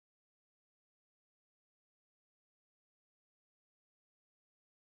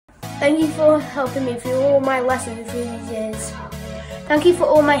Thank you for helping me through all my lessons through these years. Thank you for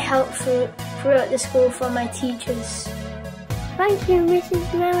all my help throughout the school from my teachers. Thank you,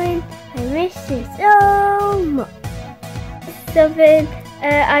 Mrs. Mellon. I miss you so much. Southern,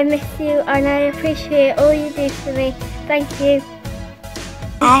 I miss you and I appreciate all you do for me. Thank you.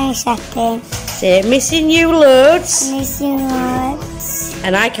 I'm Shacklin. Say, missing you loads. Missing you loads.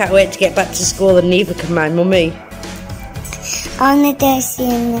 And I can't wait to get back to school, and neither can my mummy. I want to go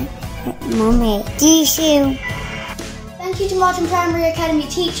see Mummy. Do you too? Thank you to Martin Primary Academy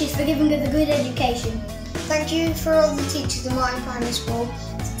teachers for giving us a good education. Thank you for all the teachers at Martin Primary School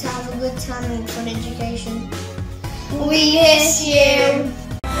to have a good time and fun education. We miss you.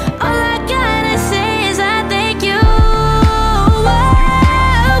 All I gotta say is I thank you.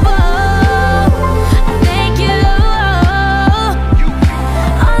 Thank you.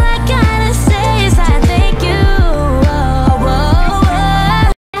 All I gotta say is I thank you.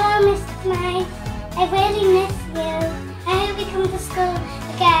 Hello, Mr. May. I really miss you. I hope you come to school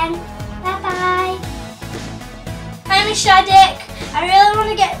again. Bye-bye. Hi, Miss Shaddick. I really want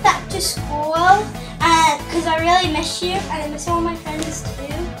to get back to school because I really miss you and I miss all my friends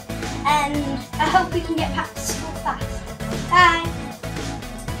too. And I hope we can get back to school fast. Bye.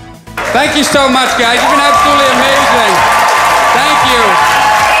 Thank you so much, guys. You've been absolutely amazing. Thank you.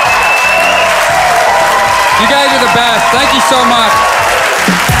 You guys are the best. Thank you so much.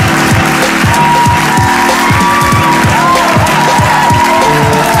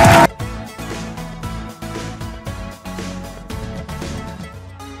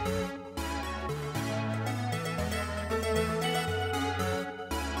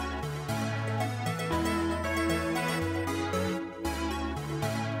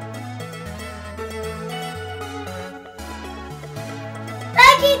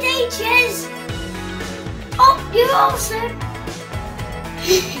 Thank you, teachers. Oh, you're awesome.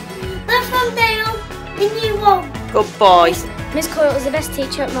 That's from Dale, and you won. Good boy. Miss Coyle is the best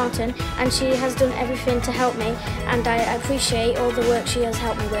teacher at Martin, and she has done everything to help me, and I appreciate all the work she has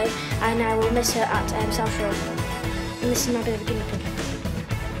helped me with, and I will miss her at South Shore. And this is my baby guinea pig.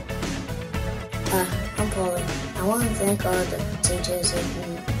 I'm Pauline. I want to thank all the teachers at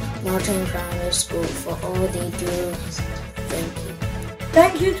Martin Primary School for all they do. Thank you.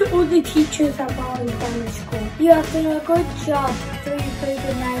 Thank you to all the teachers at Martin Primary School. You have done a good job through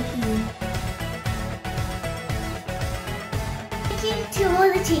COVID-19. Thank you to all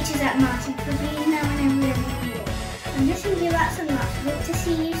the teachers at Martin for being there whenever we need you. I'm missing you lots and lots. Hope to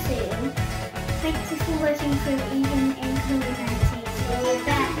see you soon. Thank you for working through even in COVID-19. So you're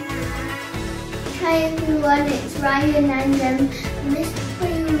back. Hi everyone, it's Ryan and I miss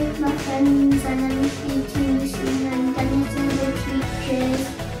playing with my friends and I miss you too, listening and I miss all the teachers.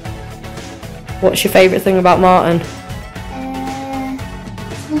 What's your favourite thing about Martin?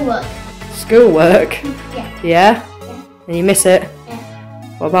 Schoolwork. Schoolwork? Yeah. Yeah? And you miss it? Yeah.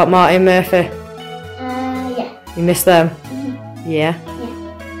 What about Marty and Murphy? Yeah. You miss them? Mm-hmm. Yeah?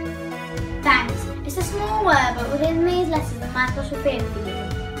 Yeah. Thanks. It's a small word, but within these lessons are my special feeling for you.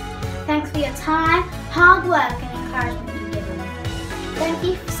 Thanks for your time, hard work and encouragement you've given me. Thank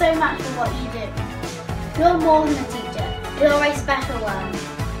you so much for what you do. You're more than a teacher. You're a special one.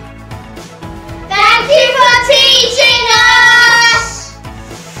 Thank you for teaching us!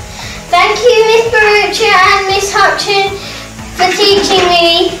 Thank you Miss Barucha and Miss Hopchin for teaching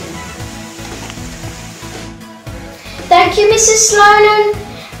me. Thank you Mrs. Sloan and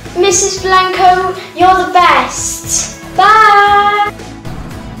Mrs. Blanco. You're the best. Bye!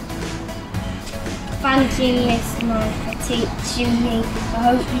 Thank you, Miss Mo, for teaching me. I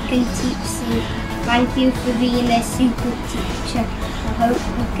hope you can teach soon. Thank you for being a super teacher.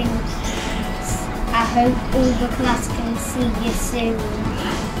 I hope all the class can see you soon.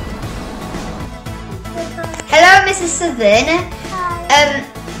 Hello, Mrs. Southern. Hi.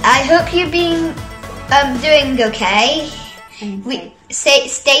 I hope you've been doing okay. We stay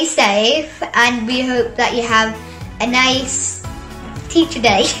safe, and we hope that you have a nice teacher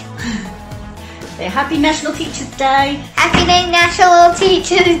day. Happy National Teachers Day. Happy National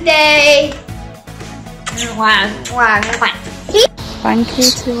Teachers Day. Thank you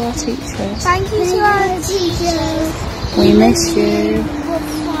to our teachers. Thank you to our teachers. We miss you.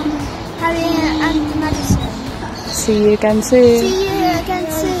 Harriet and Madison. See you again soon. See you again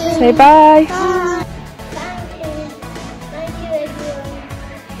soon. Say bye. Bye. Thank you. Thank you, everyone.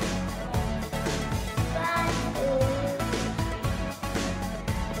 Bye.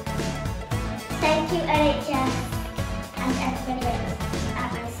 Thank you, NHS, and everybody else at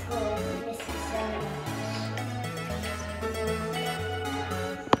my school. This is so much.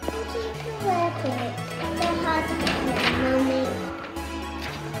 Thank you for working so hard to get me, Mummy.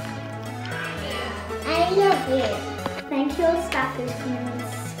 here. Thank you all staff who's coming to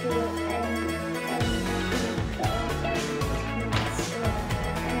school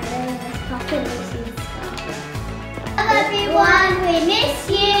Hello everyone, we miss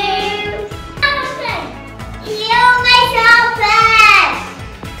you!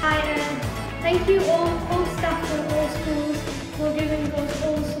 Hi, thank you all staff from all schools for giving us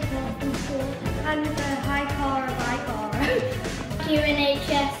all support from school, and hi Cara, bye Cara. Thank you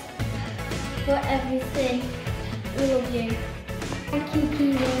NHS for everything. We love you. Thank you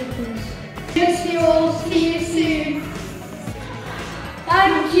key workers. Miss you all, see you soon.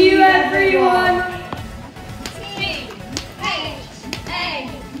 Thank you everyone.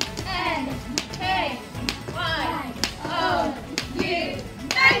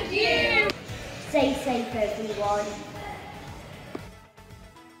 Stay safe everyone.